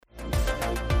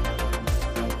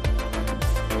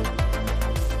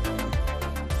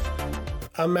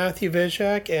I'm Matthew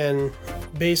Visyak, and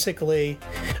basically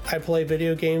I play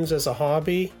video games as a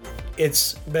hobby.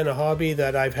 It's been a hobby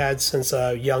that I've had since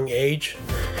a young age,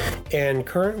 and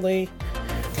currently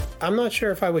I'm not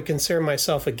sure if I would consider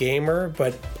myself a gamer,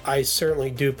 but I certainly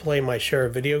do play my share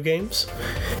of video games,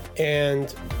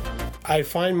 and I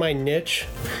find my niche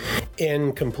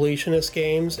in completionist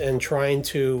games and trying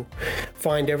to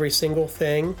find every single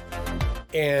thing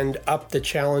and up the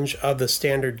challenge of the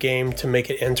standard game to make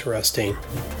it interesting.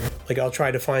 Like, I'll try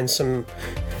to find some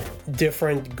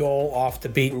different goal off the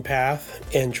beaten path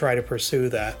and try to pursue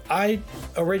that. I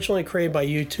originally created my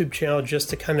YouTube channel just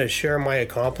to kind of share my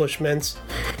accomplishments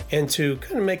and to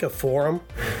kind of make a forum.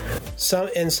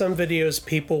 In some videos,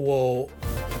 people will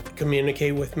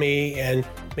communicate with me and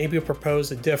maybe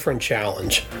propose a different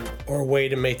challenge or a way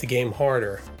to make the game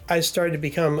harder. I started to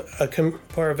become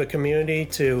part of a community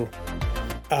to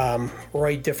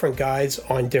write different guides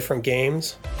on different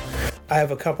games. I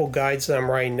have a couple guides that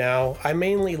I'm writing now. I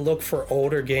mainly look for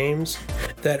older games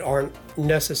that aren't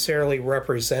necessarily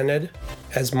represented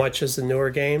as much as the newer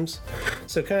games.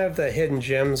 So kind of the hidden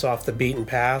gems off the beaten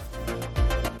path.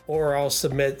 Or I'll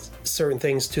submit certain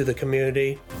things to the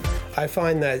community. I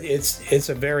find that it's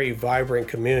a very vibrant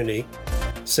community.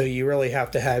 So you really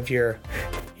have to have your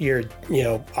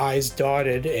I's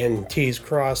dotted and T's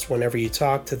crossed whenever you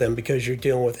talk to them, because you're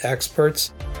dealing with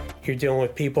experts. You're dealing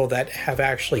with people that have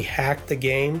actually hacked the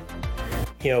game,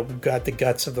 got the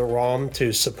guts of the ROM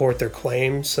to support their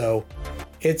claims. So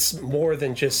it's more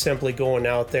than just simply going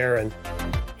out there and,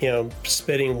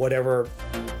 spitting whatever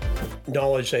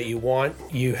knowledge that you want.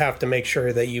 You have to make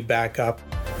sure that you back up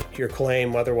your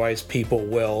claim. Otherwise, people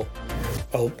will,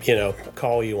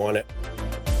 call you on it.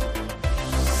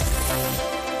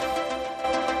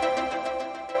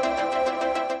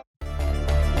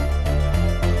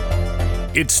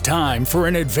 It's time for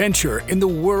an adventure in the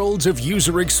worlds of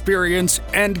user experience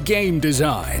and game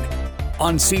design.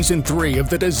 On Season 3 of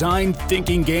the Design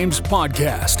Thinking Games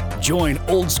podcast, join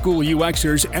old-school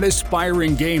UXers and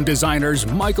aspiring game designers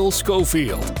Michael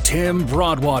Schofield, Tim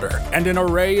Broadwater, and an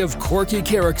array of quirky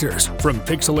characters, from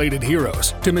pixelated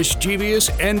heroes to mischievous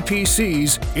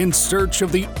NPCs, in search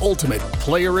of the ultimate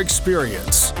player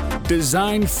experience.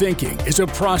 Design thinking is a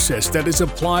process that is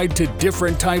applied to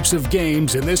different types of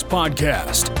games in this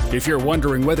podcast. If you're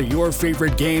wondering whether your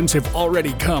favorite games have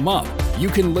already come up, you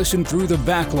can listen through the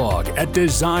backlog at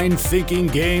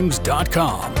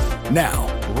designthinkinggames.com.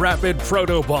 Now, Rapid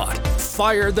Protobot,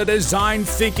 fire the design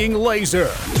thinking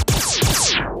laser.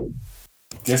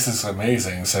 This is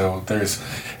amazing. So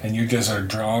and you just are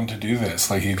drawn to do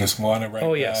this. Like, you just want to write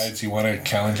guides, you want to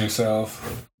challenge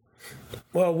yourself.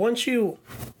 Well, once you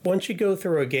go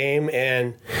through a game,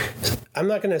 and I'm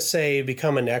not going to say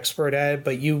become an expert at it,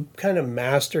 but you kind of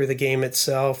master the game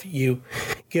itself, you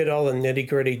get all the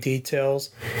nitty-gritty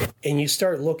details, and you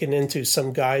start looking into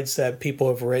some guides that people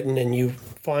have written, and you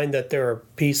find that there are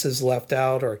pieces left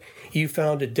out, or you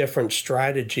found a different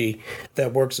strategy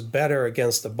that works better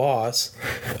against the boss,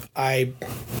 I'm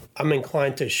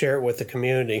inclined to share it with the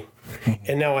community.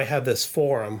 And now I have this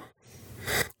forum.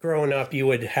 Growing up, you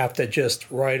would have to just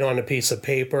write on a piece of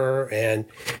paper and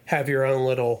have your own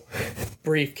little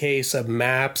briefcase of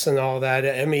maps and all that.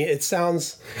 I mean, it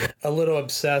sounds a little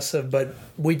obsessive, but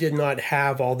we did not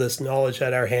have all this knowledge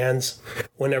at our hands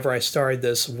whenever I started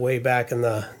this way back in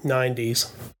the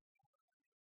 90s.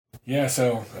 Yeah,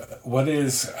 so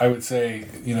I would say,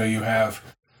 you have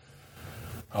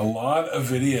a lot of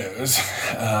videos,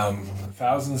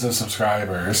 thousands of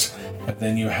subscribers, and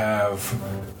then you have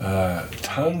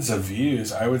tons of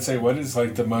views. I would say, what is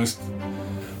like the most,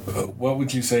 what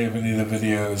would you say of any of the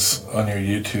videos on your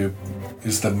YouTube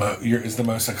is the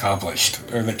most accomplished,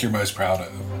 or that you're most proud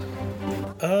of?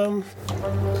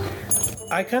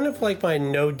 I kind of like my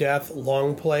no-death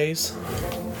long plays.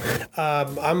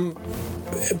 I'm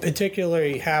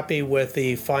particularly happy with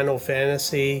the Final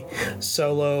Fantasy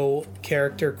solo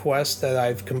character quest that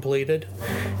I've completed.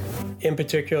 In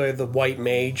particular, the White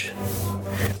Mage,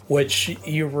 which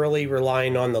you're really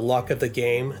relying on the luck of the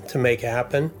game to make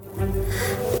happen.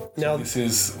 Now, this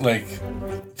is like,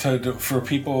 for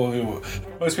people who,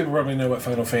 most people probably know what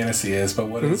Final Fantasy is, but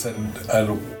what is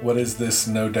what is this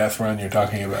no death run you're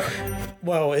talking about?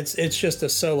 Well, it's just a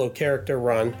solo character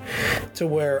run, to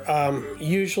where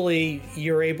usually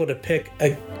you're able to pick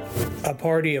a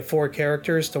party of 4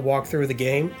 characters to walk through the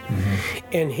game. Mm-hmm.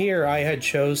 And here I had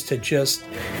chose to just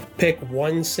pick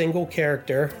one single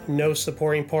character, no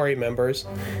supporting party members,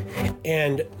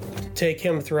 and take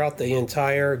him throughout the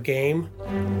entire game.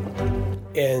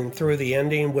 and through the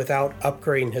ending without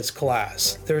upgrading his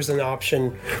class. There's an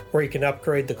option where you can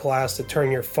upgrade the class to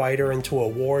turn your fighter into a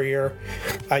warrior.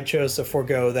 I chose to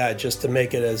forego that just to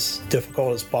make it as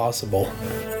difficult as possible.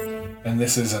 And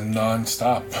this is a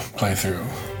non-stop playthrough.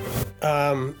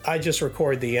 I just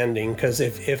record the ending because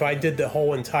if I did the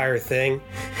whole entire thing,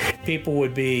 people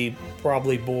would be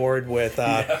probably bored with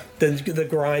the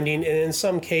grinding. And in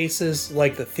some cases,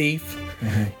 like the thief,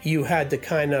 you had to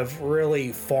kind of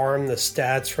really farm the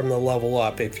stats from the level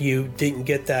up. If you didn't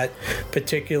get that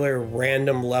particular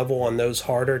random level on those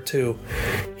harder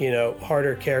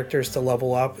characters to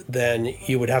level up, then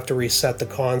you would have to reset the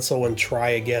console and try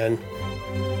again.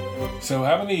 So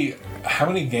how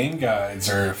many game guides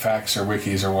or facts or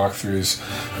wikis or walkthroughs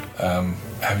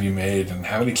have you made, and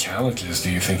how many challenges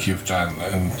do you think you've done?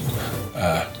 And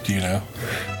do you know?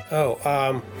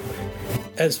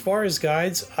 As far as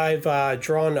guides, I've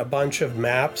drawn a bunch of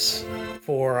maps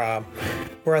for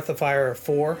Breath of Fire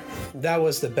 4. That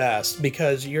was the best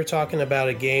because you're talking about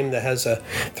a game that has a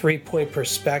 3-point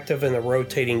perspective and a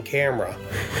rotating camera.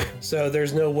 So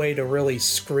there's no way to really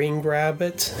screen grab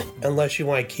it unless you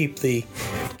want to keep the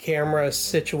camera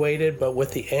situated, but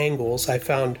with the angles, I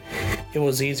found it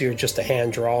was easier just to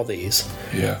hand draw these.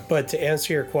 Yeah. But to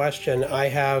answer your question, I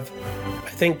have, I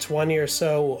think, 20 or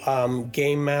so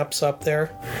game maps up there.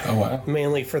 Oh, wow.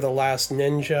 Mainly for The Last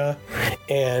Ninja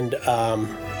and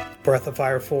Breath of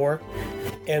Fire 4.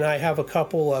 And I have a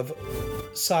couple of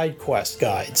side quest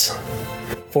guides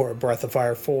for Breath of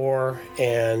Fire 4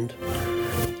 and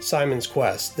Simon's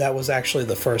Quest. That was actually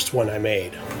the first one I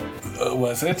made.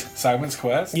 Was it? Simon's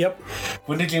Quest? Yep.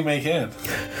 When did you make it?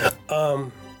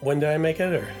 When did I make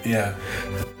it? Or? Yeah.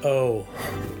 Oh,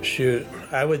 shoot.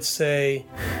 I would say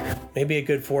maybe a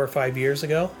good 4 or 5 years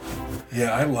ago.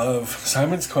 Yeah, I love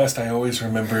Simon's Quest. I always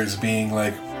remember as being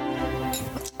like,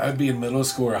 I'd be in middle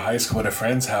school or high school at a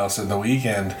friend's house on the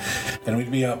weekend, and we'd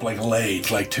be up like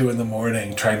late, like 2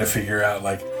 a.m, trying to figure out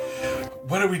like,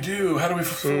 what do we do? How do we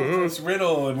fulfill this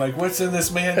riddle? And like, what's in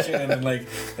this mansion? And like,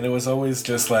 and it was always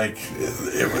just like,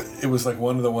 it was like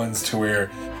one of the ones to where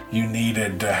you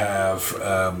needed to have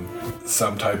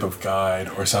some type of guide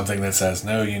or something that says,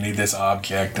 no, you need this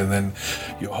object, and then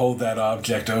you hold that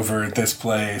object over at this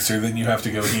place, or then you have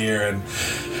to go here. And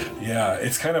yeah,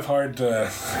 it's kind of hard to,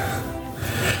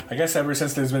 I guess ever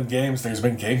since there's been games, there's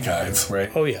been game guides, right?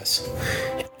 Oh, yes.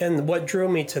 And what drew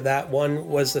me to that one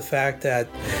was the fact that,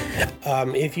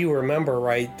 if you remember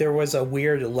right, there was a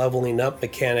weird leveling up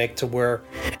mechanic to where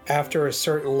after a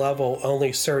certain level,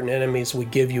 only certain enemies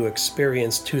would give you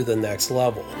experience to the next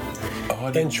level.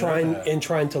 And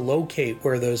trying to locate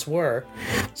where those were.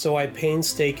 So I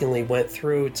painstakingly went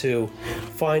through to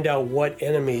find out what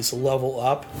enemies level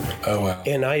up. Oh, wow.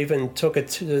 And I even took it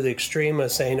to the extreme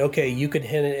of saying, okay, you could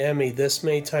hit an enemy this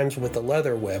many times with the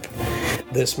leather whip,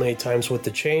 this many times with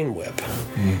the chain whip,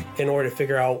 in order to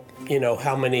figure out,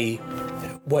 how many,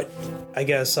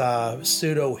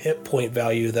 pseudo hit point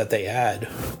value that they had.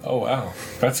 Oh, wow.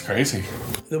 That's crazy.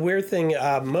 The weird thing,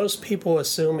 most people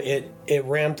assume it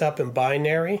ramped up in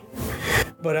binary,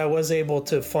 but I was able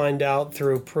to find out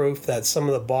through proof that some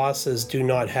of the bosses do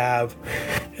not have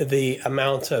the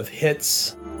amount of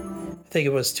hits. I think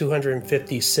it was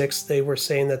 256 they were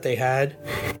saying that they had,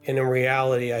 and in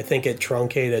reality I think it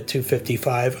truncated at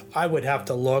 255. I would have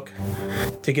to look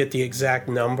to get the exact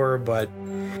number, but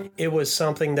it was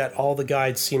something that all the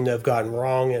guides seem to have gotten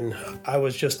wrong, and I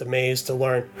was just amazed to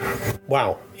learn,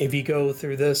 wow, if you go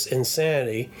through this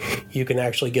insanity, you can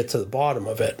actually get to the bottom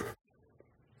of it.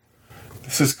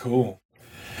 This is cool.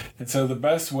 And so the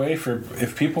best way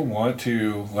if people want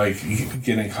to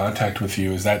get in contact with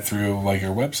you, is that through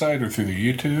your website or through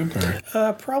the YouTube?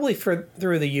 Or? Probably through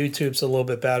the YouTube's a little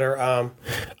bit better.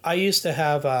 I used to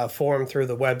have a forum through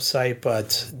the website,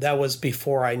 but that was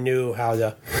before I knew how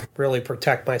to really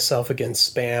protect myself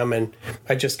against spam, and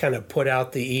I just kind of put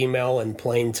out the email in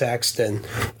plain text, and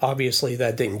obviously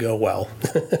that didn't go well.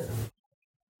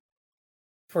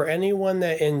 For anyone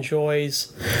that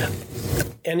enjoys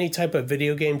any type of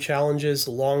video game challenges,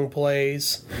 long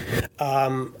plays,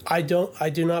 I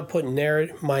do not put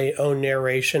my own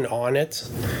narration on it.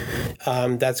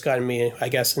 That's gotten me, I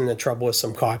guess, in the trouble with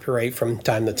some copyright from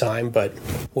time to time, but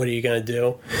what are you going to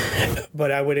do?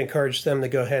 But I would encourage them to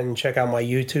go ahead and check out my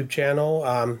YouTube channel.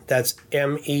 That's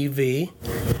MEV,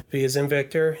 V as in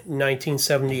Victor,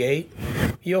 1978.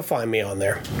 You'll find me on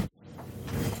there.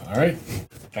 All right.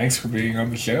 Thanks for being on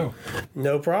the show.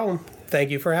 No problem. Thank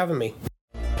you for having me.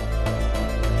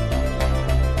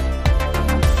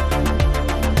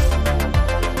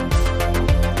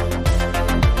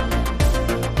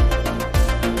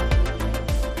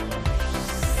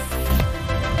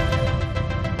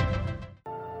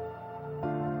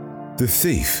 The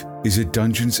Thief is a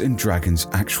Dungeons & Dragons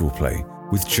actual play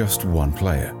with just one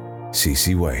player,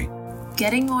 CC Way.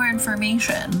 Getting more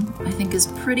information, I think, is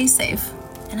pretty safe,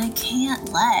 and I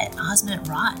can't let Osmond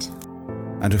rot.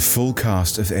 And a full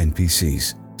cast of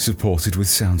NPCs, supported with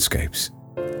soundscapes.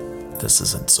 This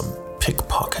isn't some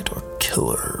pickpocket or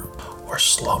killer or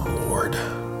slumlord.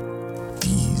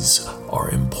 These are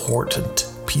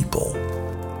important people.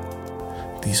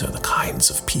 These are the kinds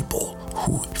of people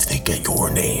who, if they get your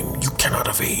name, you cannot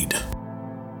evade.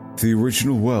 The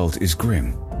original world is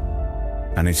grim,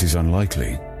 and it is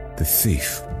unlikely the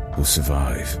thief will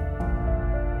survive.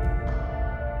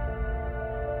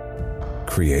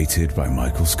 Created by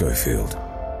Michael Schofield.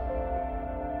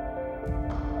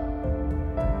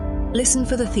 Listen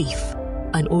for The Thief,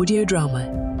 an audio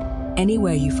drama,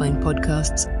 anywhere you find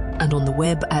podcasts and on the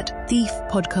web at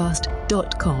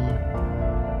thiefpodcast.com.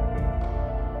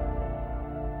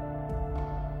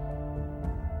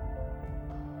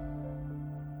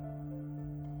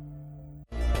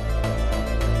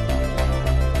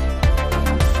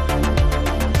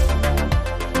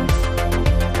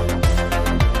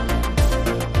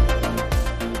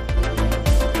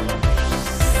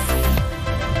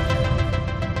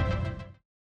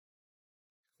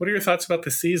 What are your thoughts about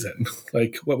the season?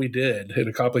 Like what we did and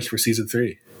accomplished for season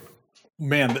 3?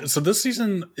 Man, so this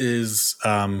season is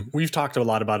we've talked a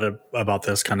lot about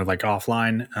this kind of like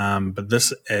offline, but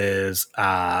this is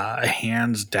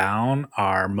hands down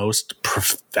our most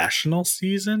professional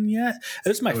season yet.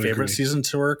 It's my favorite season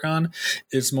to work on.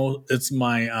 It's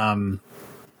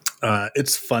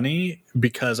funny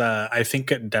because I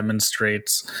think it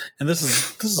demonstrates, and this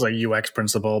is a UX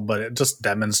principle, but it just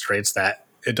demonstrates that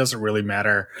it doesn't really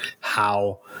matter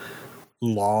how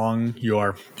long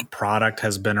your product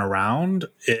has been around,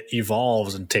 it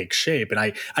evolves and takes shape. And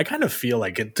I kind of feel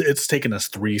like it's taken us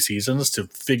 3 seasons to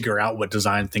figure out what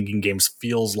design thinking games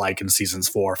feels like in seasons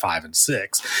 4, 5, and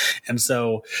 6. And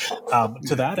so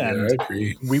to that end,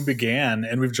 we began,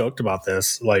 and we've joked about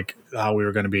this, like how we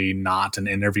were going to be not an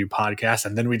interview podcast.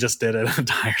 And then we just did an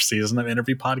entire season of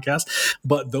interview podcasts.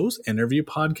 But those interview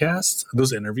podcasts,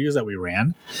 those interviews that we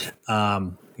ran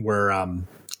were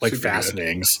like super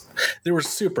fascinating. Good. They were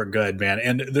super good, man.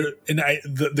 And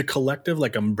the collective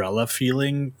like umbrella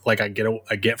feeling like I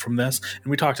get from this. And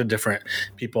we talked to different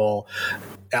people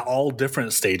at all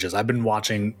different stages. I've been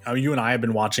watching, you and I have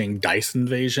been watching Dice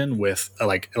Invasion with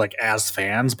like as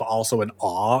fans, but also in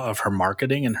awe of her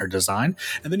marketing and her design.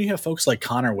 And then you have folks like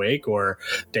Connor Wake or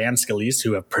Dan Scalise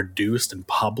who have produced and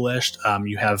published.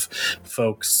 You have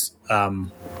folks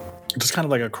just kind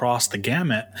of like across the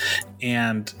gamut.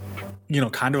 And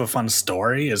kind of a fun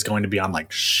story is going to be on like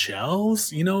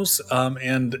shelves,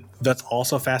 and that's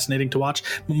also fascinating to watch.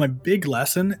 But my big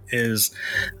lesson is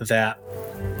that,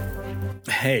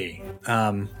 hey,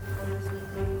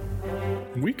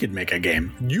 we could make a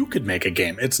game. You could make a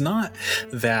game. It's not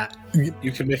that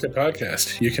you can make a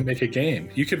podcast. You can make a game.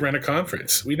 You could run a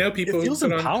conference. We know people who feels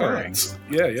empowering.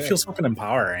 Yeah. It feels fucking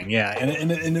empowering. Yeah. And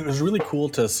it was really cool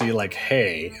to see like,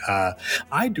 hey,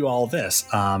 I do all this.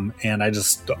 And I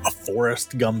just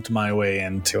Forrest Gumped my way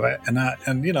into it. And I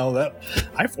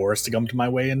Forrest Gumped my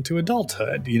way into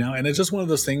adulthood, and it's just one of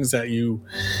those things that you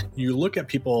look at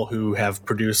people who have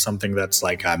produced something that's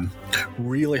like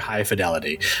really high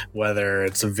fidelity, whether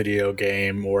it's a video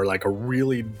game or like a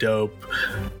really dope,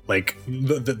 like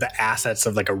the assets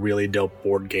of like a really dope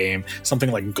board game,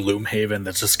 something like Gloomhaven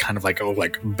that's just kind of like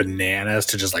bananas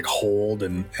to just like hold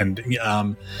and and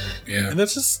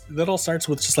that all starts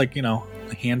with just like a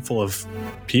handful of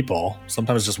people,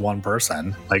 sometimes just one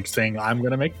person, like saying I'm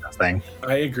gonna make this thing.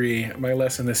 I agree. My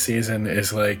lesson this season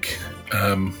is like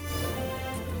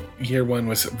year 1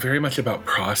 was very much about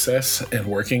process and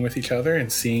working with each other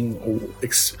and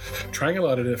trying a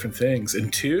lot of different things.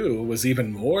 And 2 was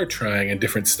even more trying and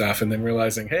different stuff, and then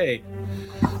realizing, hey,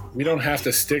 we don't have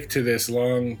to stick to this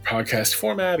long podcast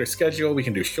format or schedule. We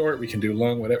can do short, we can do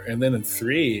long, whatever. And then in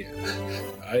 3,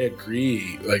 I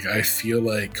agree. Like, I feel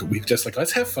like we've just like,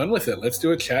 let's have fun with it. Let's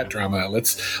do a chat drama.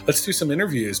 Let's do some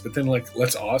interviews, but then like,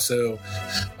 let's also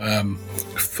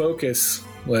focus.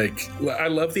 Like, I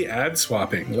love the ad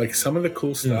swapping, like some of the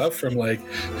cool stuff from like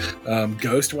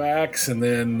Ghost Wax, and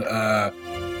then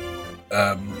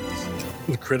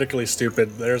Critically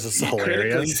Stupid. There's this hilarious,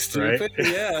 Critically Stupid, right?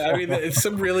 Yeah. I mean, it's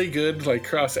some really good like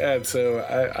cross ads. So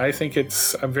I think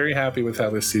I'm very happy with how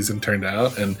this season turned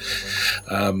out, and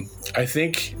I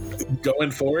think going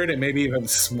forward, it may be even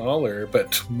smaller,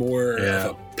 but more of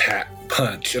a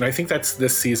punch. And I think that's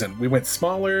this season. We went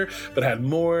smaller, but had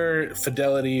more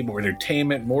fidelity, more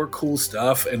entertainment, more cool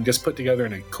stuff, and just put together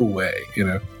in a cool way, you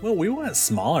know? Well, we went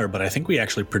smaller, but I think we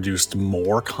actually produced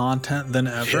more content than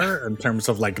ever in terms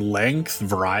of like length,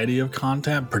 variety of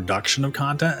content, production of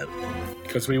content.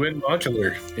 Because we went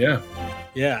modular. Yeah.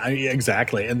 Yeah,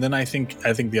 exactly. And then I think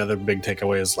the other big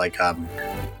takeaway is like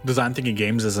design thinking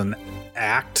games is an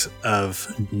act of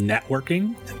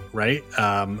networking, right?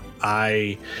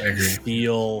 I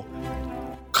feel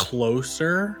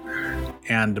closer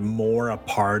and more a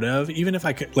part of, even if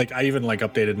I could, like, I even like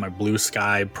updated my Blue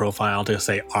Sky profile to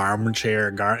say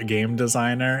armchair game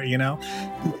designer, you know?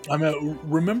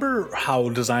 Remember how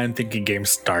design thinking games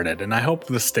started, and I hope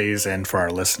this stays in for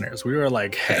our listeners. We were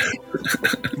like, hey,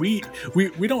 we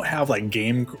don't have like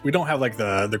we don't have like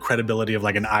the credibility of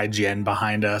like an IGN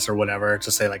behind us or whatever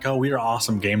to say like, oh, we are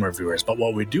awesome game reviewers, but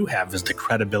what we do have is the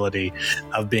credibility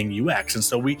of being UX. And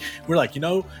so we're like, you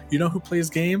know who plays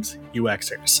games?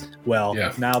 UXers. Well,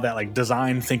 now that like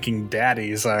design thinking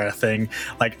daddies are a thing,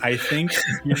 like I think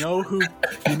you know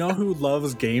who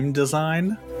loves game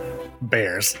design?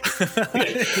 Bears.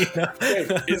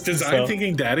 Is design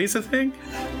thinking daddies a thing?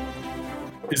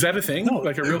 Is that a thing? No,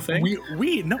 like a real thing?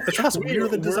 We no, it's us. We're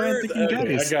the design thinking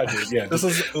daddies. I got you. Yeah, this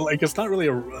is like, it's not really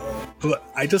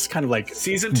I just kind of like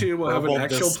season 2 will have an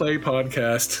actual play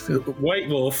podcast, White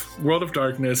Wolf, World of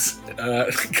Darkness,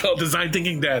 called Design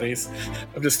Thinking Daddies.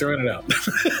 I'm just throwing it out.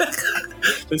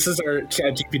 This is our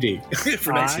ChatGPT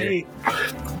for next year.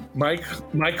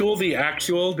 Michael, the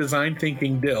actual design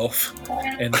thinking DILF,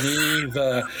 and me,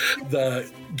 the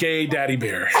gay daddy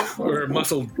bear or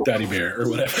muscle daddy bear or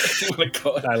whatever you want to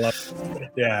call it. I love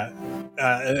it. Yeah.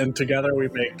 And together we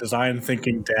make design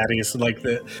thinking daddies. Look,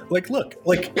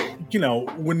 you know,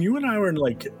 when you and I were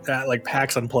like at like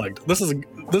PAX Unplugged, this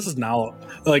is now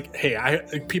like, hey,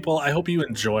 I hope you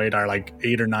enjoyed our like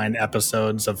 8 or 9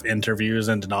 episodes of interviews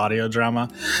and an audio drama,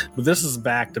 but this is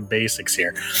back to basics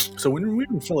here. So when we were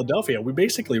in Philadelphia, we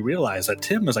basically realized that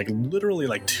Tim is like literally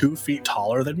like 2 feet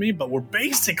taller than me, but we're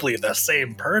basically the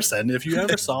same person. If you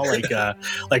ever saw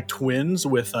like twins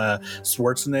with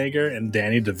Schwarzenegger and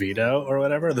Danny DeVito or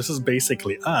whatever, this is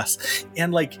basically us.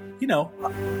 And like, you know,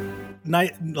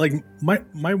 like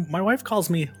my wife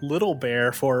calls me Little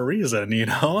Bear for a reason, you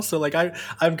know. So like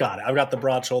I've got the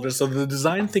broad shoulders. So the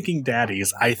design thinking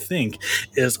daddies, I think,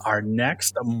 is our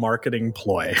next marketing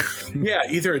ploy. Yeah,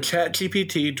 either a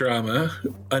ChatGPT drama,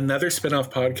 another spin-off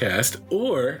podcast,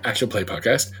 or actual play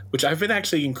podcast, which I've been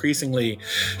actually increasingly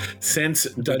since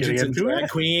Dungeons and Drag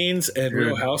Queens and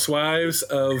Real Housewives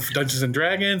of Dungeons and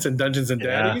Dragons and Dungeons and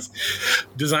Daddies.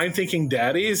 Design thinking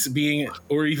daddies being,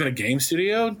 or even a game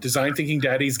studio, design thinking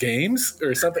daddies games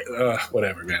or something.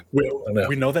 Whatever, man.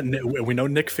 We know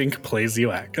Nick Fink plays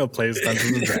plays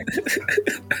Dungeons and Dragons.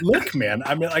 Look, man,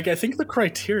 I mean, like, I think the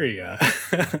criteria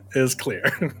is clear,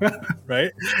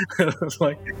 right? It's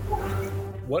like,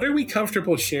 what are we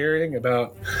comfortable sharing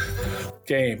about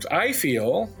games? I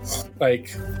feel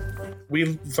like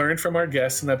we learned from our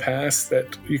guests in the past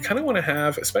that you kind of want to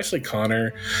have, especially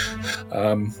Connor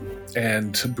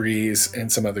and Breeze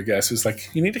and some other guests, is like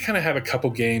you need to kind of have a couple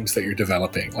games that you're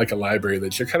developing, like a library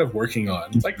that you're kind of working on,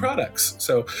 like products.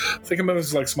 So think of them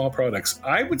as like small products.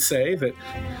 I would say that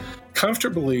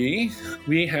comfortably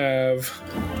we have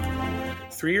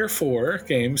 3 or 4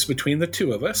 games between the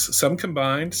two of us, some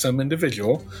combined, some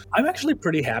individual. I'm actually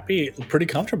pretty happy, pretty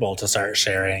comfortable to start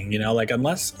sharing, you know, like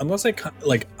unless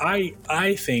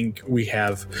I think we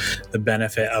have the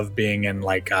benefit of being in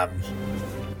like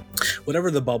whatever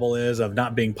the bubble is of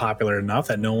not being popular enough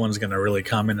that no one's going to really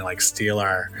come in and like steal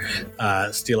our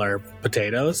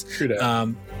potatoes. True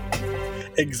that.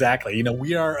 Exactly. You know,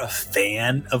 we are a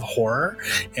fan of horror,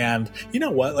 and you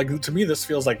know what? Like, to me, this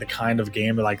feels like the kind of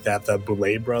game like that the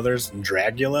Boulet brothers and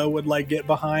Dragula would like get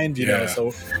behind. You know,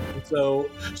 so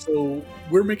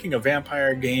we're making a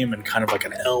vampire game and kind of like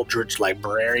an eldritch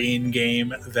librarian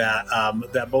game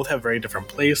that both have very different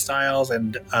play styles,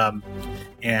 and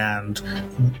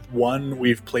one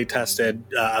we've play tested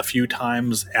a few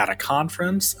times at a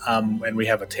conference, and we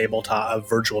have a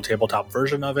virtual tabletop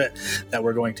version of it that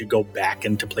we're going to go back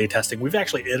into playtesting. We've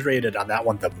actually iterated on that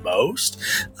one the most,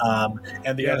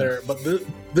 and the other. But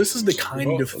this is the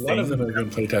kind of thing. A lot of them have been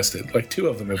playtested. Like 2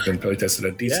 of them have been playtested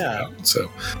a decent amount. So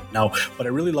now, what I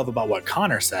really love about what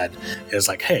Connor said is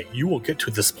like, hey, you will get to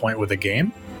this point with a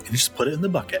game and you just put it in the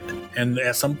bucket, and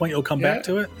at some point you'll come back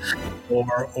to it,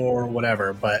 or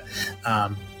whatever. But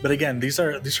again, these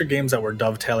are games that we're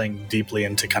dovetailing deeply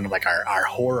into kind of like our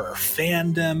horror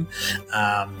fandom.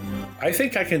 I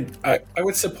think I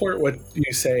would support what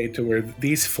you say to where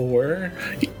these four,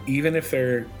 even if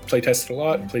they're playtested a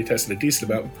lot, playtested a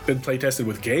decent amount, been playtested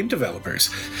with game developers.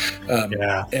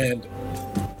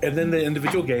 And then the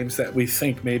individual games that we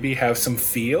think maybe have some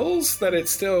feels that it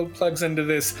still plugs into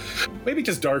this, maybe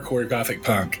just dark horror gothic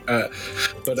punk. But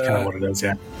That's kind of what it is,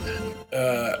 yeah.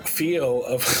 Feel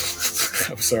of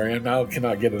I'm sorry, I now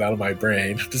cannot get it out of my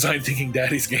brain. Design thinking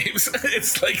daddy's games.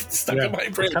 It's like stuck in my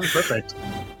brain. It's kind of perfect.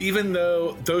 Even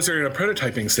though those are in a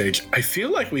prototyping stage, I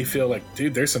feel like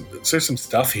dude, there's some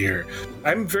stuff here.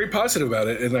 I'm very positive about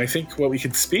it, and I think what we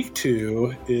could speak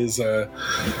to is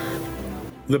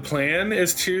the plan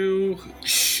is to,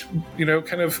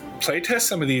 kind of play test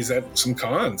some of these at some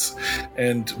cons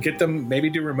and get them, maybe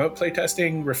do remote play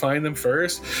testing, refine them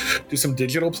first, do some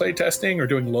digital play testing or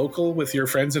doing local with your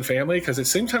friends and family, because it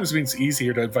sometimes means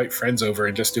easier to invite friends over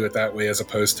and just do it that way as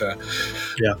opposed to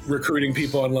recruiting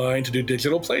people online to do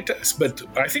digital play tests. But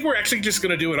I think we're actually just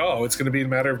going to do it all. It's going to be a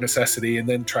matter of necessity, and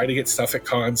then try to get stuff at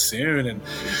cons soon. And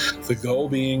the goal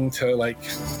being to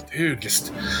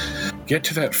just get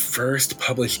to that first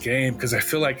published game, because I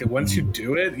feel like once you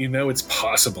do it, it's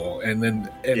possible, and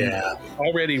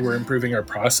already we're improving our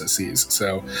processes.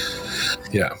 So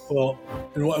well,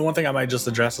 and one thing I might just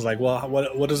address is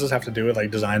what does this have to do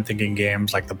with design thinking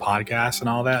games, like the podcast and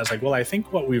all that? It's I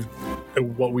think what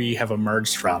we have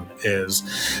emerged from is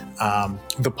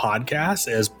the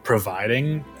podcast is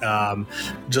providing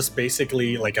just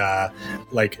basically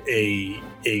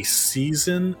a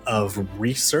season of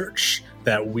research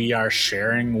that we are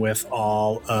sharing with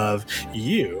all of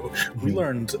you. We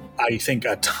learned, I think,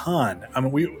 a ton. I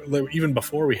mean, even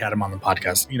before we had him on the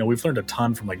podcast, we've learned a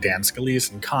ton from Dan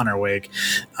Scalise and Connor Wake,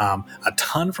 a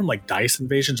ton from Dice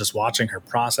Invasion, just watching her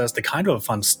process. The kind of a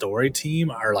fun story team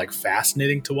are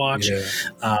fascinating to watch.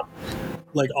 Yeah.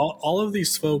 All of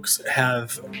these folks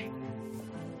have,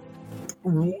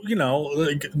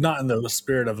 not in the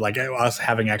spirit of us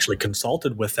having actually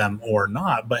consulted with them or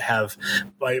not, but have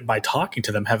by talking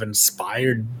to them have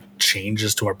inspired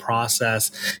changes to our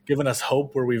process, given us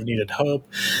hope where we've needed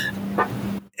hope,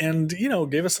 and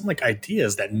gave us some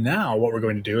ideas that now what we're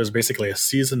going to do is basically a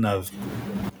season of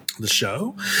the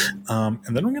show, and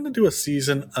then we're going to do a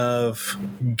season of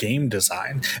game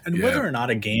design, and whether or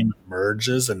not a game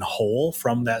emerges in whole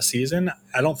from that season,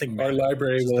 I don't think our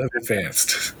library will have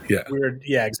advanced.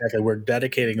 Exactly. We're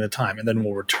dedicating the time, and then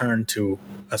we'll return to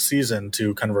a season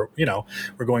to kind of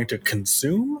we're going to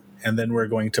consume, and then we're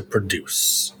going to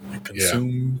produce,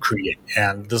 consume, create,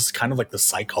 and this is kind of the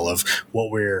cycle of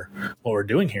what we're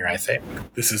doing here. I think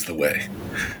this is the way.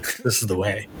 This is the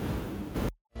way.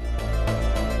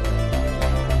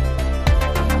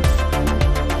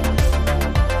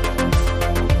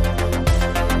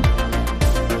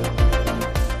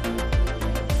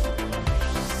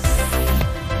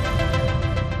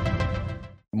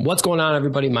 What's going on,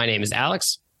 everybody? My name is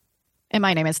Alex. And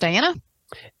my name is Diana.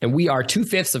 And we are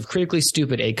 2/5 of Critically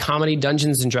Stupid, a comedy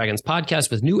Dungeons & Dragons podcast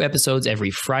with new episodes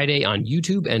every Friday on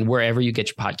YouTube and wherever you get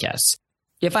your podcasts.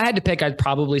 If I had to pick, I'd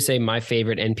probably say my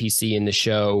favorite NPC in the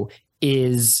show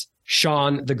is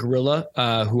Sean the gorilla,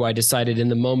 who I decided in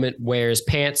the moment wears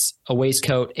pants, a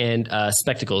waistcoat, and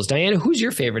spectacles. Diana, who's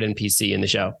your favorite NPC in the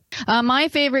show? My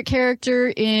favorite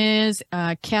character is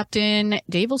Captain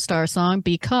Davil Starsong,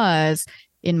 because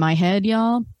in my head,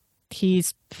 y'all,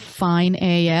 he's fine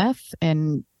AF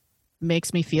and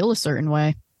makes me feel a certain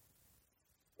way.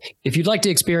 If you'd like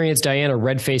to experience Diana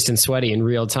red-faced and sweaty in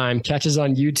real time, catch us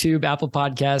on YouTube, Apple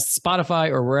Podcasts, Spotify,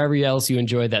 or wherever else you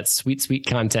enjoy that sweet, sweet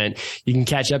content. You can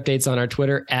catch updates on our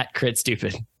Twitter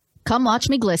 @CritStupid. Come watch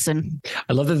me glisten.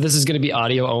 I love that this is going to be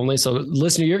audio only. So,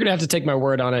 listener, you're going to have to take my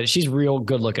word on it. She's real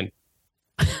good looking.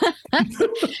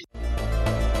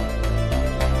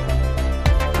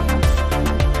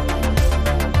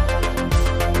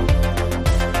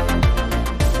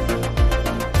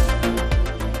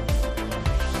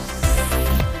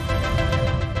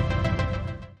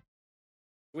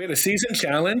 We had a season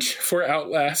challenge for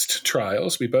Outlast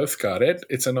Trials. We both got it.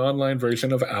 It's an online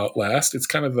version of Outlast. It's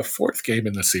kind of the fourth game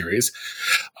in the series.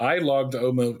 I logged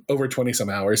over 20 some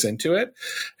hours into it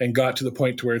and got to the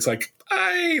point to where it's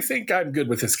I think I'm good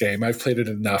with this game. I've played it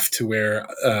enough to where,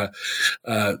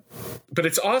 but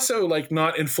it's also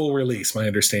not in full release, my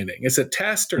understanding. It's a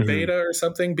test or beta or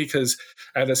something, because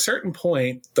at a certain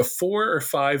point, the 4 or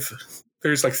 5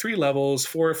 there's like 3 levels,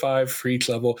 4 or 5 for each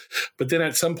level. But then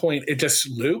at some point it just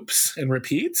loops and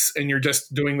repeats, and you're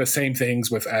just doing the same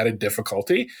things with added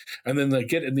difficulty. And then they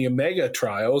get in the Omega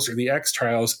trials or the X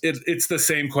trials, it's the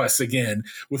same quests again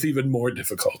with even more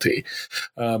difficulty.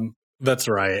 That's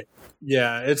right.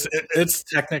 Yeah, it's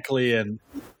technically in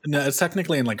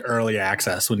like early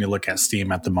access when you look at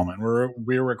Steam at the moment.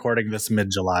 We're recording this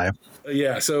mid-July.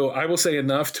 Yeah, so I will say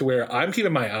enough to where I'm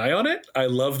keeping my eye on it. I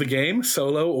love the game,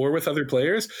 solo or with other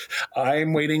players.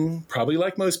 I'm waiting, probably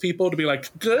like most people, to be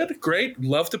like, good, great,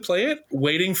 love to play it.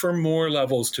 Waiting for more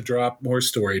levels to drop, more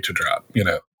story to drop.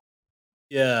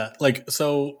 Yeah, like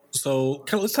so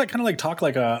let's talk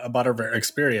about our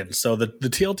experience. So the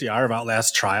TLDR of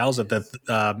Outlast Trials and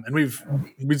we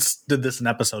did this in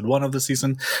episode 1 of the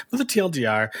season, but the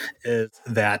TLDR is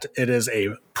that it is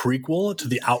a prequel to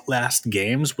the Outlast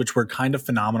games, which were kind of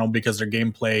phenomenal because their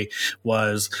gameplay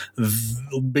was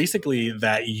basically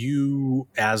that you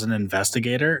as an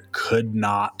investigator could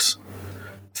not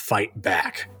fight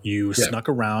back. You snuck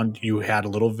around, you had a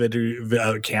little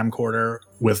video camcorder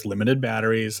with limited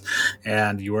batteries,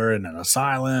 and you were in an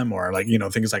asylum or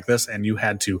things like this, and you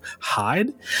had to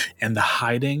hide, and the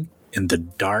hiding in the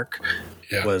dark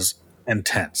was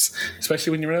intense,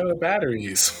 especially when you run out of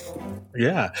batteries.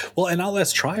 Yeah, well, and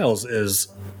Outlast Trials is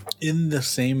in the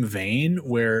same vein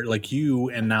where you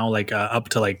and now up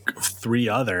to 3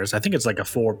 others. I think it's like a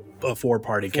four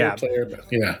party cap. Player,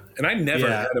 yeah. And I never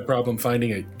had a problem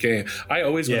finding a game. I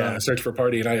always went on a search for a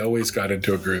party, and I always got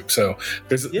into a group. So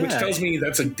which tells me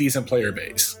that's a decent player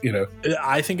base.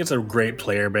 I think it's a great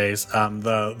player base.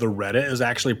 The Reddit is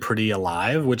actually pretty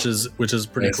alive, which is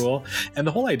pretty cool. And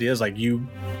the whole idea is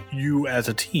you as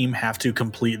a team have to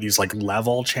complete these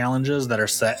level challenges that are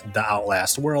set in the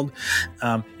Outlast world.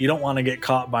 You don't want to get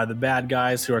caught by the bad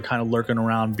guys who are kind of lurking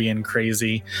around being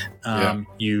crazy.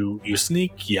 You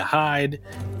sneak, you hide,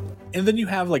 and then you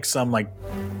have some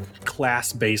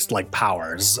class-based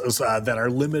powers that are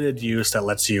limited use that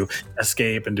lets you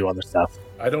escape and do other stuff.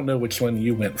 I don't know which one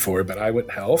you went for, but I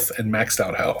went health and maxed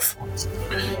out health.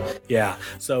 Yeah,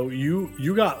 so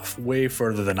you got way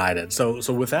further than I did. So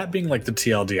with that being the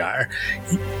TLDR,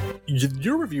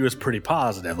 your review is pretty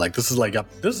positive. This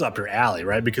is up your alley,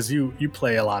 right? Because you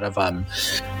play a lot of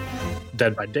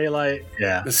Dead by Daylight.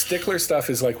 Yeah, the stickler stuff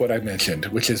is what I mentioned,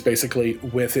 which is basically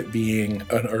with it being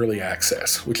an early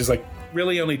access, which is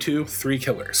really only 2-3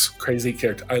 killers. Crazy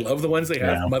character. I love the ones they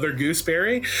have. Mother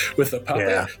Gooseberry with the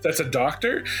puppet. That's a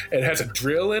doctor. It has a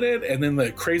drill in it, and then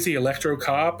the crazy electro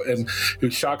cop and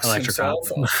who shocks himself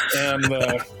and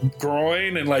the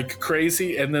groin and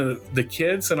crazy, and the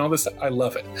kids and all this. I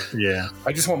love it. Yeah.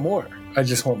 I just want more.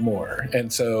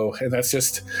 And that's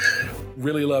just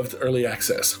really loved early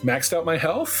access. Maxed out my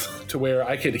health to where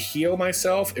I could heal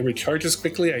myself. It recharges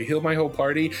quickly. I heal my whole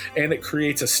party, and it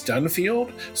creates a stun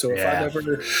field. So if I'm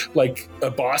ever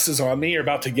a boss is on me or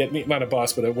about to get me, not a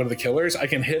boss, but one of the killers, I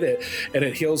can hit it, and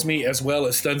it heals me as well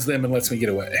as stuns them and lets me get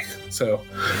away. So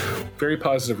very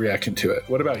positive reaction to it.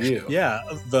 What about you? Yeah,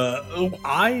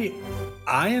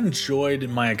 I enjoyed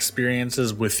my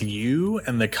experiences with you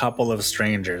and the couple of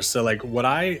strangers. So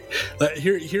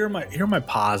here are my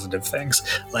positive things.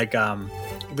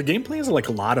 The gameplay is a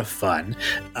lot of fun.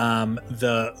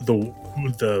 The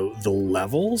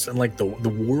levels and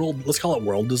the world, let's call it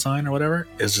world design or whatever,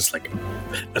 is just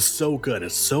it's so good.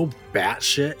 It's so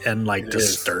batshit and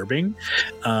disturbing.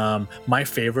 My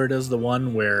favorite is the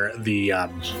one where the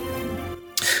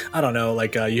I don't know,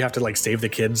 you have to save the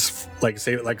kids,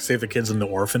 save the kids in the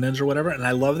orphanage or whatever. And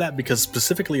I love that because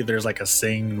specifically there's a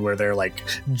scene where they're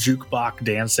jukebox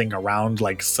dancing around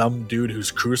some dude who's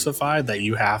crucified that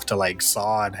you have to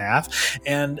saw in half,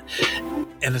 and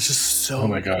it's just so. Oh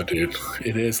my god, dude!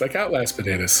 It is Outlast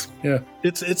bananas. Yeah,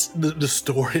 it's the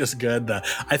story is good.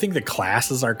 I think the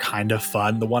classes are kind of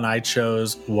fun. The one I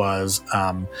chose was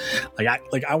I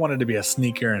wanted to be a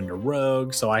sneaker and a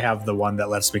rogue, so I have the one that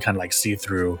lets me kind of see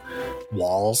through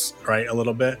walls, right, a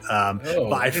little bit.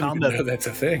 But I found that that's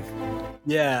a thing.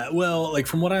 Yeah, well,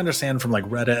 from what I understand from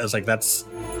Reddit is that's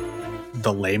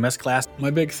the lamest class. My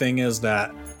big thing is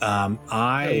that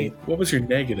what was your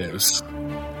negatives?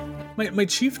 My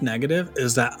chief negative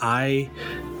is that I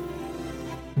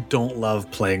don't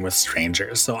love playing with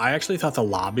strangers. So I actually thought the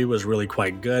lobby was really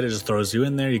quite good. It just throws you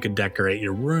in there. You could decorate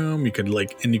your room. You could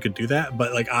and you could do that.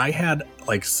 But I had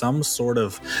some sort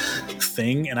of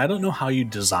thing, and I don't know how you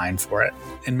design for it.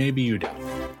 And maybe you do.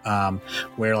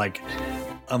 Where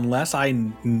unless I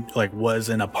was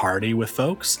in a party with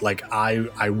folks,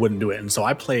 I wouldn't do it. And so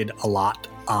I played a lot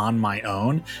on my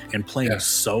own, and playing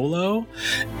solo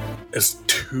is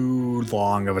too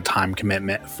long of a time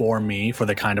commitment for me for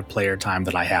the kind of player time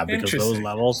that I have, because those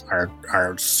levels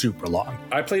are super long.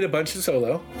 I played a bunch of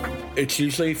solo. It's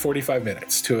usually 45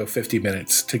 minutes to 50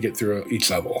 minutes to get through each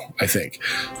level, I think.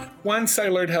 Once I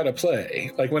learned how to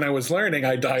play, like when I was learning,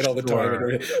 I died all the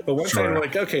time. But once I'm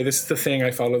like, okay, this is the thing,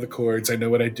 I follow the chords, I know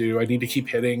what I do, I need to keep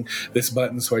hitting this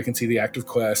button so I can see the active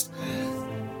quest.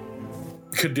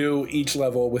 Could do each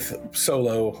level with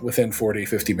solo within 40,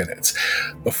 50 minutes.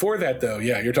 Before that, though,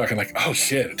 you're talking like, oh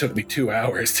shit, it took me 2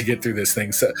 hours to get through this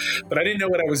thing. So, but I didn't know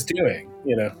what I was doing,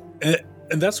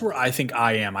 And that's where I think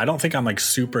I am. I don't think I'm like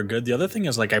super good. The other thing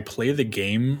is like I play the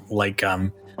game like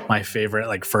my favorite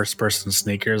like first person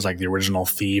sneakers, like the original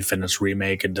Thief and its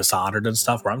remake and Dishonored and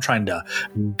stuff, where I'm trying to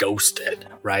ghost it,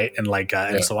 right? And like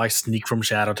and so I sneak from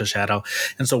shadow to shadow.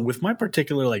 And so with my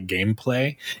particular like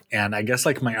gameplay, and I guess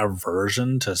like my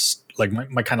aversion to like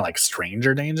my kind of like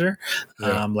stranger danger,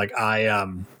 like I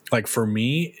like for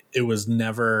me, it was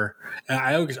never.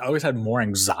 I always had more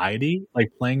anxiety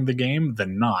like playing the game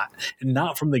than not, and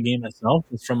not from the game itself.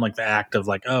 It's from like the act of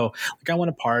like, oh, like I want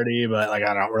to party, but like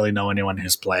I don't really know anyone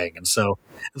who's playing, and so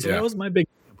that was my big,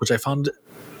 which I found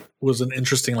was an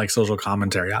interesting like social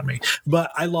commentary on me.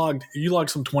 But you logged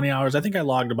some 20 hours. I think I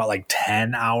logged about like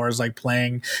 10 hours like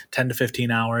playing, 10 to 15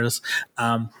 hours.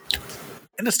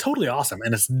 And it's totally awesome,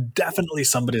 and it's definitely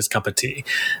somebody's cup of tea,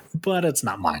 but it's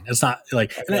not mine. It's not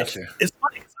like it's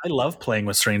funny. I love playing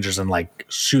with strangers and like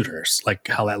shooters, like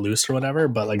Hell Let Loose or whatever.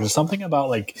 But like, there's something about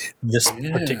like this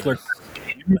particular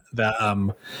game that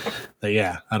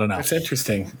I don't know. It's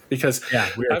interesting because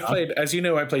I've played, as you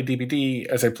know, I played DBD,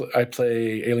 as I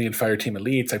play Alien Fireteam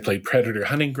Elites, I played Predator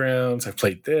Hunting Grounds, I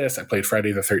played this, I played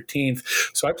Friday the 13th.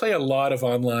 So I play a lot of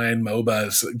online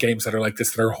MOBAs, games that are like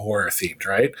this, that are horror themed,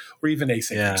 right? Or even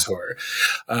asynchronous horror.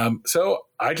 So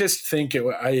I just think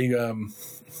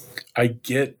I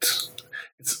get.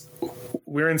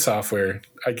 We're in software.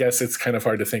 I guess it's kind of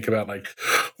hard to think about like,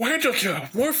 why don't you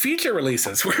more feature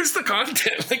releases? Where's the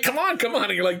content? Like, come on.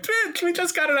 And you're like, bitch, we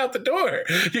just got it out the door.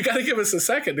 You got to give us a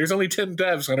second. There's only 10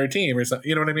 devs on our team or something.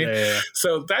 You know what I mean? Yeah.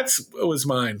 So that was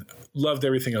mine. Loved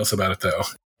everything else about it though.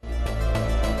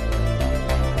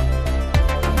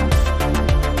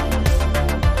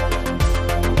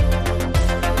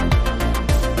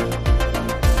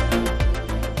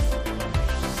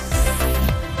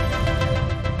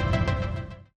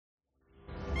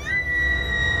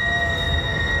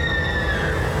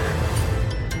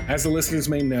 As the listeners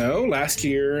may know, last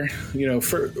year,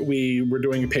 we were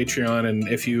doing a Patreon, and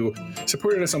if you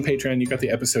supported us on Patreon, you got the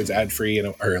episodes ad-free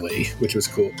and early, which was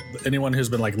cool. Anyone who's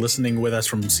been like listening with us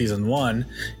from season 1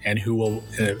 and who will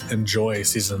enjoy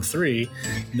season 3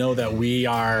 know that we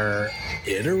are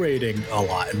iterating a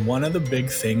lot. And one of the big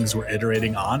things we're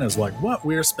iterating on is like what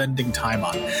we're spending time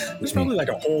on. There's probably like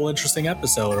a whole interesting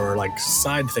episode or like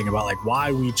side thing about like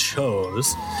why we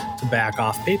chose to back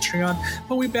off Patreon,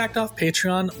 but we backed off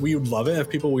Patreon. We would love it if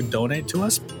people would donate to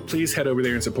us. Please head over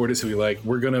there and support us if you like.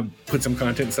 We're going to put some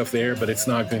content and stuff there, but it's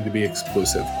not going to be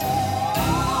exclusive.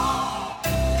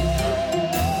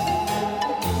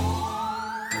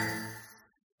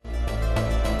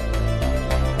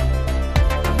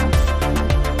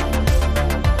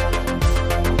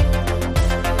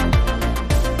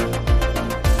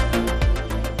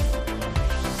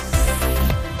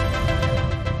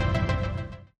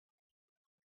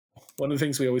 One of the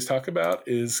things we always talk about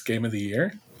is Game of the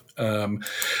Year.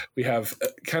 We have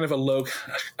kind of a low,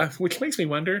 which makes me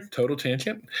wonder, total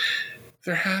tangent,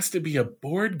 there has to be a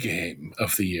board game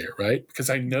of the year, right? Because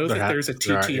I know that there's a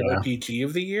TTRPG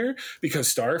of the year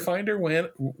because Starfinder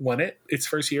won it its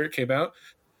first year it came out.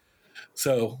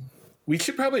 So we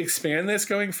should probably expand this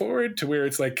going forward to where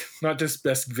it's like not just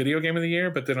best video game of the year,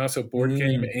 but then also board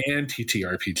game and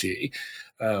TTRPG.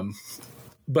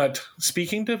 But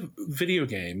speaking to video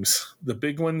games, the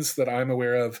big ones that I'm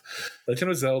aware of,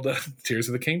 Legend of Zelda, Tears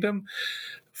of the Kingdom,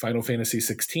 Final Fantasy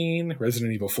 16,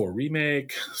 Resident Evil 4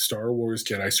 Remake, Star Wars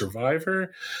Jedi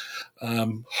Survivor,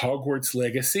 Hogwarts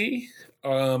Legacy.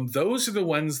 Those are the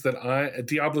ones that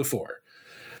Diablo 4.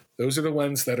 Those are the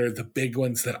ones that are the big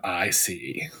ones that I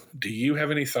see. Do you have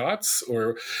any thoughts?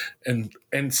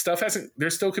 And stuff there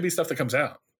still could be stuff that comes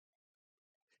out.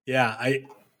 Yeah,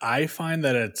 I find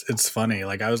that it's funny.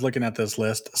 Like I was looking at this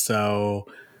list, so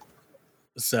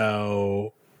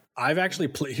I've actually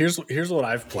played. Here's what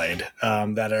I've played.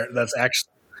 That's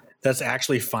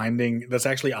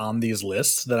actually on these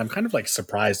lists that I'm kind of like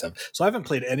surprised of. So I haven't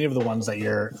played any of the ones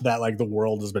that like the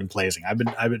world has been playing. I've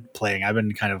been playing. I've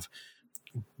been kind of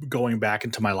going back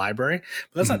into my library,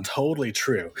 but that's not totally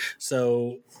true.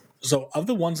 So So of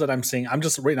the ones that I'm seeing, I'm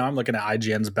just right now I'm looking at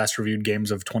IGN's best reviewed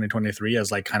games of 2023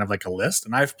 as like kind of like a list,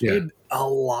 and I've played a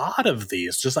lot of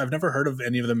these. Just I've never heard of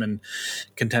any of them in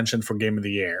contention for Game of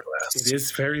the Year lists. It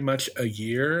is very much a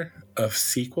year of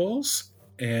sequels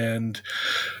and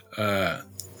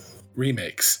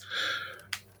remakes.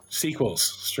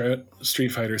 Sequels: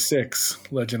 Street Fighter 6,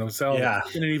 Legend of Zelda,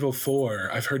 Resident Evil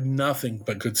 4. I've heard nothing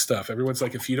but good stuff. Everyone's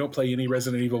like, if you don't play any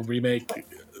Resident Evil remake,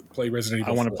 play Resident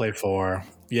Evil 4. I want to play 4.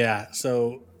 Yeah,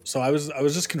 so I was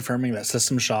just confirming that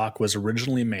System Shock was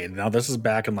originally made. Now this is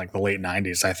back in like the late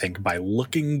 90s, I think, by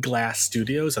Looking Glass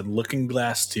Studios, and Looking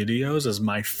Glass Studios is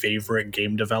my favorite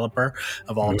game developer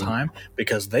of all time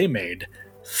because they made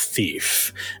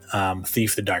Thief,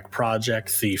 Thief the Dark Project,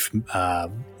 Thief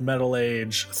Metal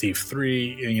Age, Thief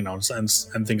 3,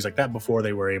 and things like that before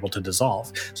they were able to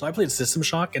dissolve. So I played System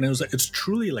Shock, and it's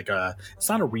truly like it's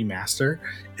not a remaster,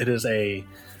 it is a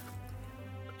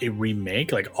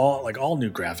remake, like all new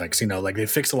graphics, like they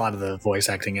fixed a lot of the voice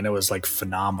acting, and it was like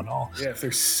phenomenal. Yeah,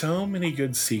 there's so many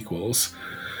good sequels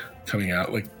coming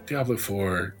out, like Diablo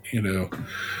 4,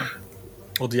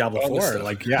 Well, Diablo 4,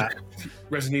 like, yeah.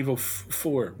 Resident Evil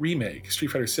 4 remake, Street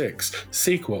Fighter 6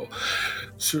 sequel,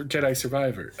 Jedi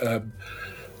Survivor.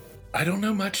 I don't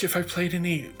know much if I've played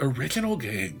any original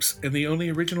games, and the only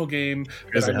original game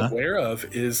that I'm aware of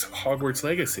is Hogwarts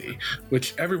Legacy,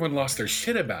 which everyone lost their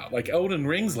shit about. Like Elden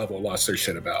Ring's level lost their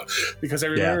shit about, because I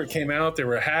remember it came out, there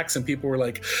were hacks, and people were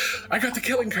like, I got the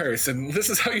killing curse, and this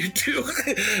is how you do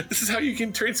this is how you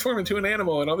can transform into an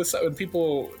animal, and all this stuff. And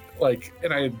people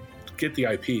and I get the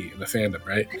IP and the fandom,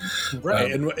 right?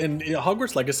 And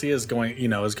Hogwarts Legacy is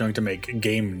going to make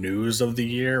game news of the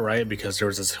year, right? Because there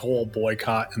was this whole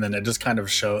boycott, and then it just kind of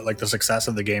showed, like, the success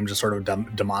of the game just sort of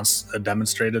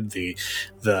demonstrated the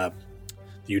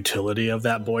utility of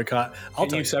that boycott.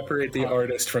 Can you separate the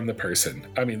artist from the person?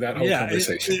 I mean, that whole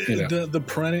conversation.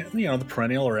 The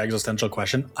perennial or existential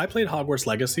question. I played Hogwarts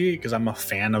Legacy because I'm a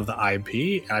fan of the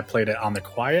IP, and I played it on the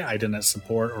quiet. I didn't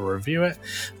support or review it.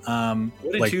 What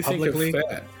did you think of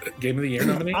that? Game of the Year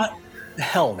nominee?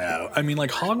 Hell no. I mean,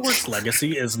 like, Hogwarts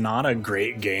Legacy is not a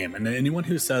great game, and anyone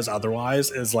who says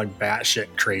otherwise is like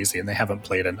batshit crazy, and they haven't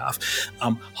played enough.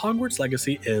 Hogwarts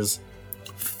Legacy is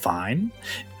fine.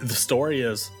 The story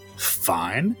is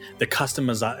fine. The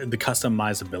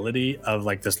customizability of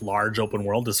like this large open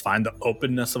world is fine. The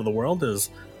openness of the world is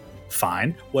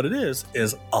fine. What it is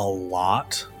a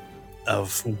lot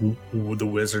of the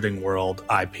Wizarding World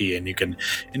IP, and you can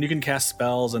cast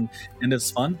spells, and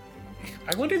it's fun.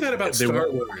 I wonder that about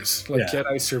Star Wars,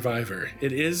 Jedi Survivor.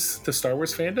 It is the Star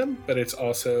Wars fandom, but it's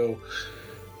also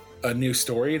a new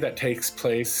story that takes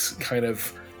place kind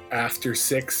of after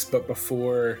 6, but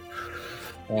before,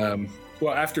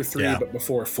 after 3, but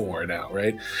before 4 now,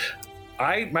 right?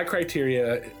 My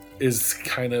criteria is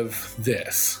kind of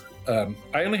this. I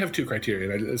only have 2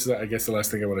 criteria, and this is, I guess, the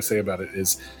last thing I want to say about it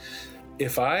is,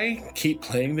 if I keep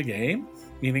playing the game,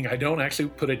 meaning I don't actually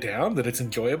put it down, that it's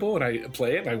enjoyable, and I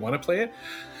play it, and I want to play it,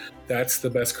 that's the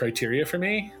best criteria for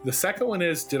me. The second one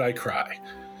is, did I cry?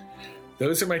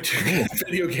 Those are my 2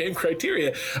 video game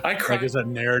criteria. I cried. Like, is it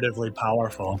narratively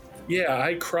powerful? Yeah,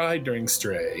 I cried during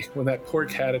Stray when that poor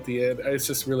cat at the end. It's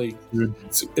just really,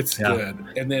 it's good.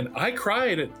 And then I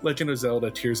cried at Legend of Zelda: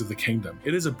 Tears of the Kingdom.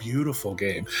 It is a beautiful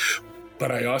game.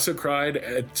 But I also cried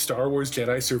at Star Wars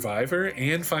Jedi Survivor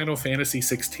and Final Fantasy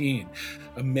 16.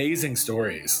 Amazing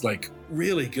stories, like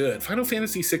really good. Final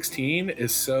Fantasy 16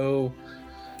 is so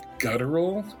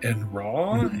guttural and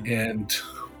raw and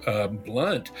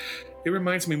blunt. It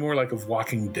reminds me more like of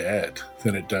Walking Dead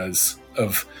than it does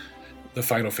of the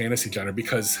Final Fantasy genre,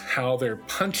 because how they're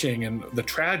punching and the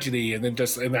tragedy, and then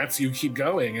that's, you keep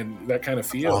going, and that kind of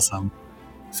feel. Awesome.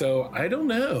 So I don't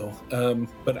know,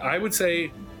 but I would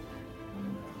say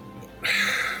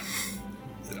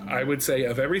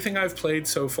of everything I've played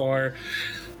so far,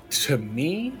 to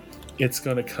me, it's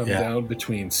going to come down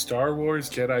between Star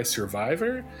Wars Jedi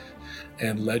Survivor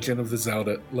and Legend of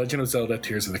Zelda: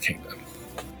 Tears of the Kingdom.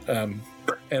 And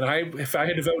if I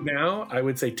had to vote now, I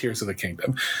would say Tears of the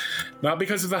Kingdom. Not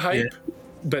because of the hype,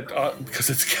 but because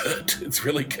it's good. It's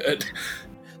really good.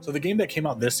 So the game that came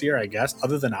out this year, I guess,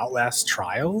 other than Outlast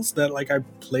Trials, that like I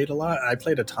played a lot. I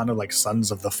played a ton of like Sons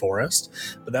of the Forest,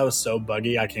 but that was so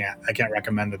buggy. I can't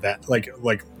recommend that. Like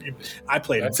I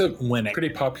played. That's a pretty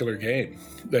popular game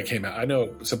that came out. I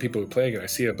know some people who play it. I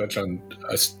see a bunch on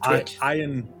Twitch.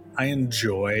 I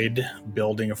enjoyed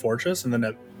building a fortress,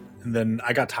 and then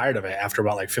I got tired of it after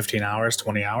about like 15 hours,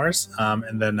 20 hours.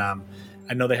 And then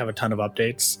I know they have a ton of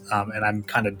updates, and I'm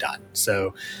kind of done.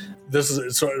 So this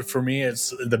is sort of, for me,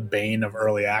 it's the bane of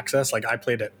early access. Like, I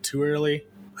played it too early.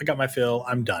 I got my fill.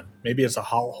 I'm done. Maybe it's a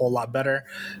whole lot better,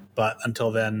 but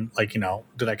until then, like,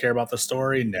 did I care about the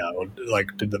story? No.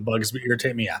 Like, did the bugs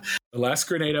irritate me? Yeah. The last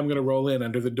grenade I'm going to roll in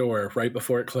under the door right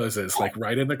before it closes, like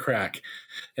right in the crack.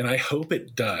 And I hope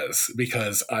it does,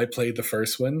 because I played the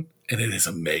first one and it is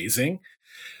amazing.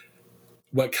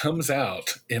 What comes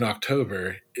out in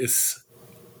October is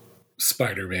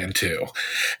Spider-Man 2.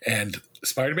 And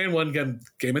Spider-Man 1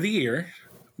 game of the year.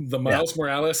 The Miles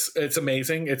Morales, it's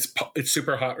amazing. It's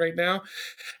super hot right now.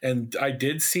 And I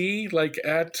did see, like,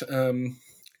 at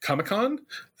Comic-Con,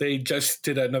 they just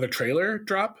did another trailer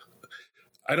drop.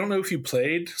 I don't know if you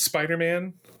played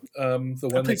Spider-Man, the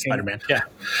one that came. Spider-Man, yeah.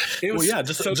 It was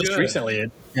just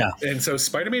recently. Yeah. And so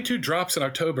Spider-Man 2 drops in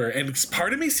October, and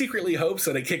part of me secretly hopes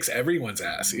that it kicks everyone's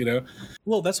ass,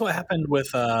 Well, that's what happened with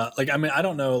I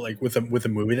don't know, like with the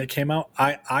movie that came out.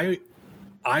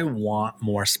 I want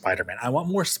more Spider-Man. I want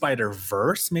more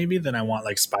Spider-Verse maybe than I want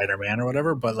like Spider-Man or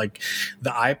whatever, but like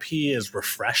the IP is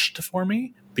refreshed for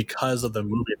me because of the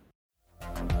movie.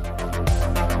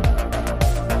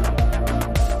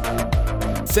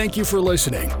 Thank you for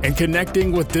listening and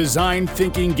connecting with Design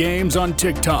Thinking Games on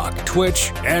TikTok,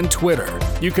 Twitch, and Twitter.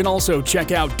 You can also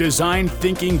check out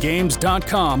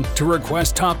designthinkinggames.com to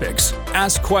request topics,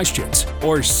 ask questions,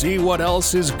 or see what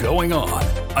else is going on.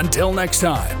 Until next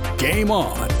time, game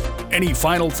on. Any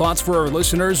final thoughts for our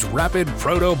listeners, Rapid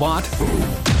Protobot?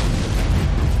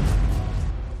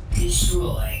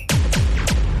 Destroy.